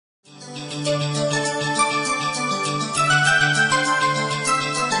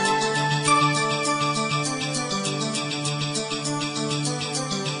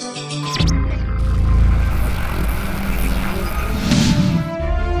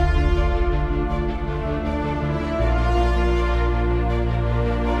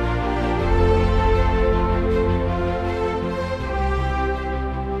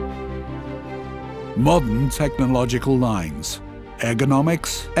Modern technological lines.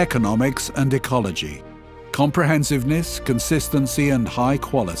 Ergonomics, economics and ecology. Comprehensiveness, consistency and high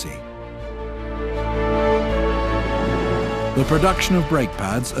quality. The production of brake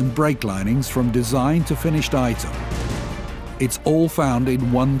pads and brake linings from design to finished item. It's all found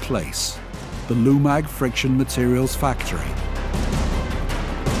in one place, the Lumag Friction Materials Factory.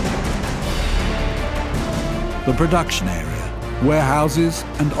 The production area, warehouses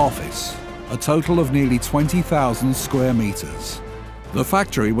and office, a total of nearly 20,000 square meters. The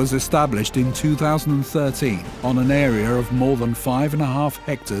factory was established in 2013 on an area of more than 5.5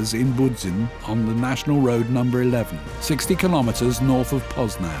 hectares in Budzin on the National Road number 11, 60 kilometers north of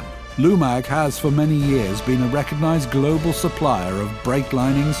Poznan. Lumag has for many years been a recognized global supplier of brake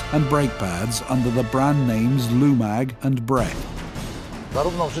linings and brake pads under the brand names Lumag and BRECK.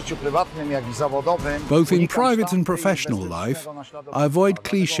 Both in private and professional life, I avoid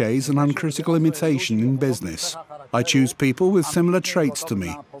clichés and uncritical imitation in business. I choose people with similar traits to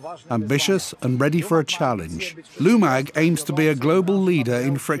me, ambitious and ready for a challenge. Lumag aims to be a global leader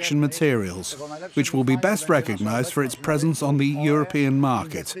in friction materials, which will be best recognized for its presence on the European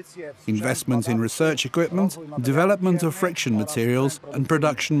market, investment in research equipment, development of friction materials and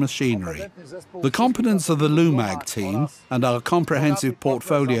production machinery. The competence of the Lumag team and our comprehensive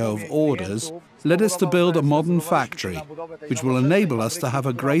portfolio of orders led us to build a modern factory, which will enable us to have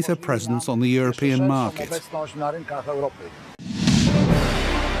a greater presence on the European market.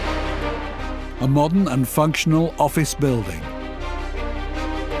 A modern and functional office building.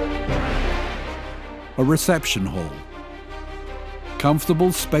 A reception hall.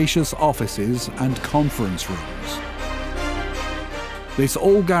 Comfortable, spacious offices and conference rooms. This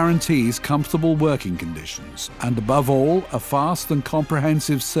all guarantees comfortable working conditions and, above all, a fast and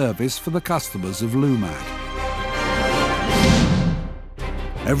comprehensive service for the customers of Lumag.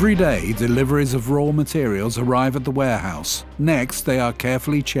 Every day, deliveries of raw materials arrive at the warehouse. Next, they are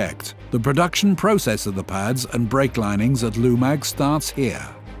carefully checked. The production process of the pads and brake linings at Lumag starts here.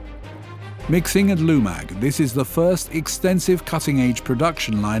 Mixing at Lumag. This is the first extensive cutting-edge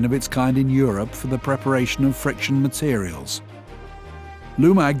production line of its kind in Europe for the preparation of friction materials.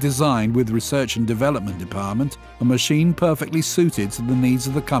 Lumag designed with Research and Development Department a machine perfectly suited to the needs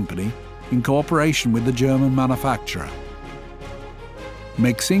of the company in cooperation with the German manufacturer.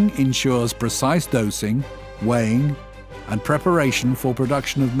 Mixing ensures precise dosing, weighing and preparation for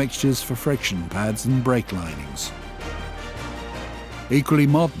production of mixtures for friction pads and brake linings. Equally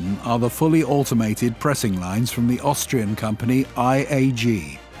modern are the fully automated pressing lines from the Austrian company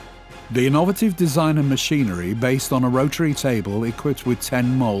IAG. The innovative design and machinery based on a rotary table equipped with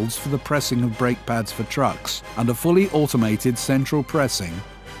 10 molds for the pressing of brake pads for trucks and a fully automated central pressing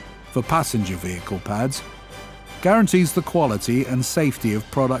for passenger vehicle pads guarantees the quality and safety of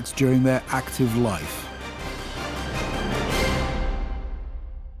products during their active life.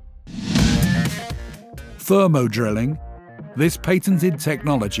 Thermo-drilling. This patented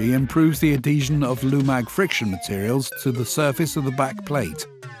technology improves the adhesion of Lumag friction materials to the surface of the back plate.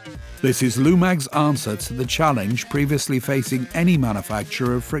 This is Lumag's answer to the challenge previously facing any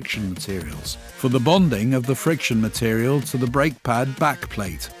manufacturer of friction materials for the bonding of the friction material to the brake pad back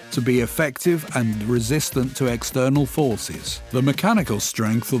plate to be effective and resistant to external forces. The mechanical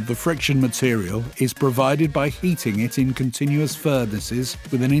strength of the friction material is provided by heating it in continuous furnaces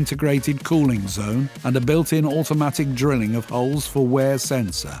with an integrated cooling zone and a built-in automatic drilling of holes for wear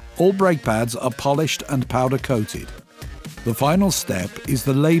sensor. All brake pads are polished and powder coated. The final step is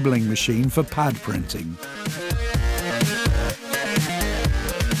the labeling machine for pad printing.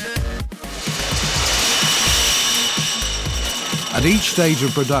 At each stage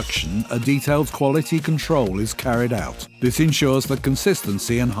of production, a detailed quality control is carried out. This ensures the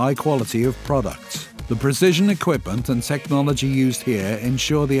consistency and high quality of products. The precision equipment and technology used here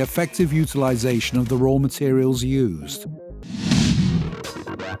ensure the effective utilization of the raw materials used.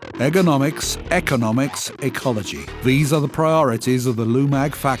 Ergonomics, economics, ecology. These are the priorities of the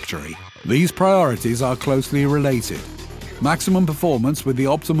Lumag factory. These priorities are closely related. Maximum performance with the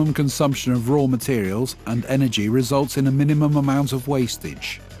optimum consumption of raw materials and energy results in a minimum amount of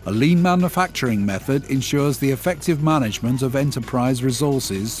wastage. A lean manufacturing method ensures the effective management of enterprise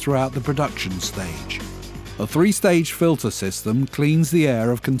resources throughout the production stage. A 3-stage filter system cleans the air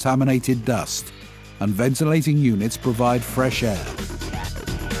of contaminated dust, and ventilating units provide fresh air.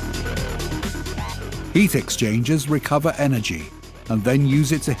 Heat exchangers recover energy and then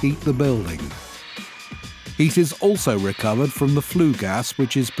use it to heat the building. Heat is also recovered from the flue gas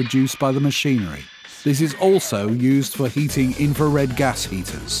which is produced by the machinery. This is also used for heating infrared gas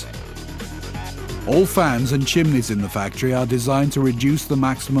heaters. All fans and chimneys in the factory are designed to reduce the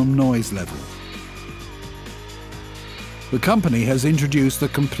maximum noise level. The company has introduced a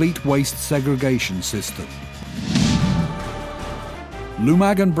complete waste segregation system.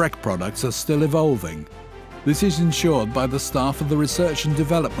 Lumag and BRECK products are still evolving. This is ensured by the staff of the Research and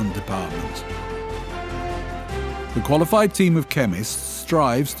Development Department. The qualified team of chemists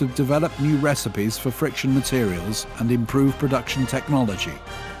strives to develop new recipes for friction materials and improve production technology.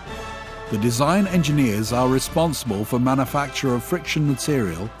 The design engineers are responsible for manufacture of friction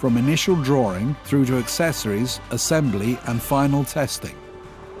material from initial drawing through to accessories, assembly and final testing.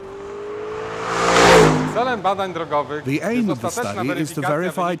 The aim of the study is to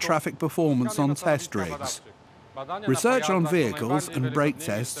verify traffic performance on test rigs. Research on vehicles and brake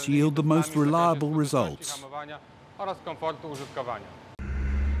tests yield the most reliable results.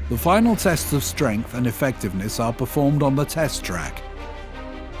 The final tests of strength and effectiveness are performed on the test track.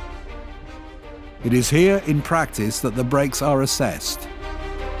 It is here in practice that the brakes are assessed.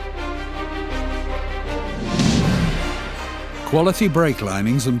 Quality brake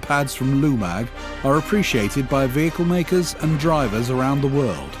linings and pads from Lumag are appreciated by vehicle makers and drivers around the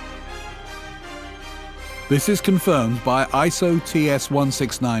world. This is confirmed by ISO TS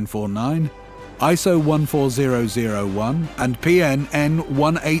 16949, ISO 14001 and PN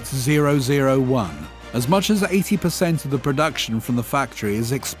 18001. As much as 80% of the production from the factory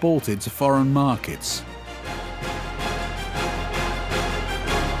is exported to foreign markets.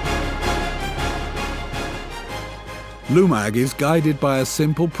 Lumag is guided by a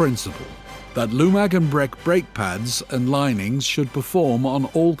simple principle, that Lumag and BRECK brake pads and linings should perform on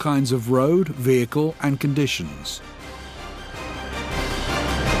all kinds of road, vehicle and conditions.